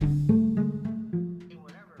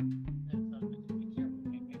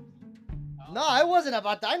No, it wasn't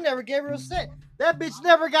about that. I never gave her a cent. That bitch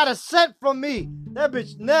never got a cent from me. That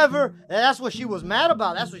bitch never. And that's what she was mad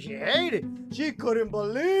about. That's what she hated. She couldn't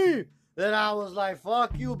believe that I was like,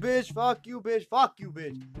 fuck you, bitch, fuck you, bitch, fuck you,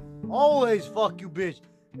 bitch. Always fuck you, bitch.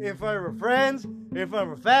 In front of her friends, in front of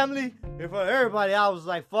her family, in front of everybody, I was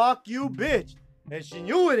like, fuck you, bitch. And she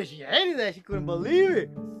knew it and she hated that. She couldn't believe it.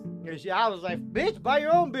 And I was like, bitch, buy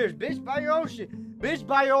your own beers. Bitch, buy your own shit. Bitch,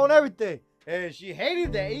 buy your own everything. And she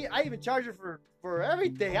hated that. I even charged her for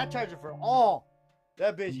everything. I charged her for all.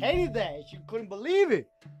 That bitch hated that. And she couldn't believe it.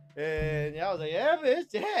 And I was like, yeah,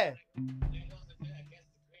 bitch, yeah.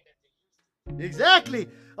 Exactly.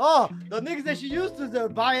 Oh, the niggas that she used to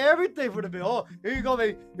buy everything for the bill. Oh, here you go,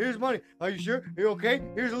 baby. Here's money. Are you sure? Are you okay?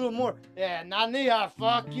 Here's a little more. Yeah, not me.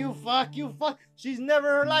 Fuck you, fuck you, fuck. She's never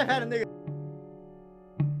in her life had a nigga.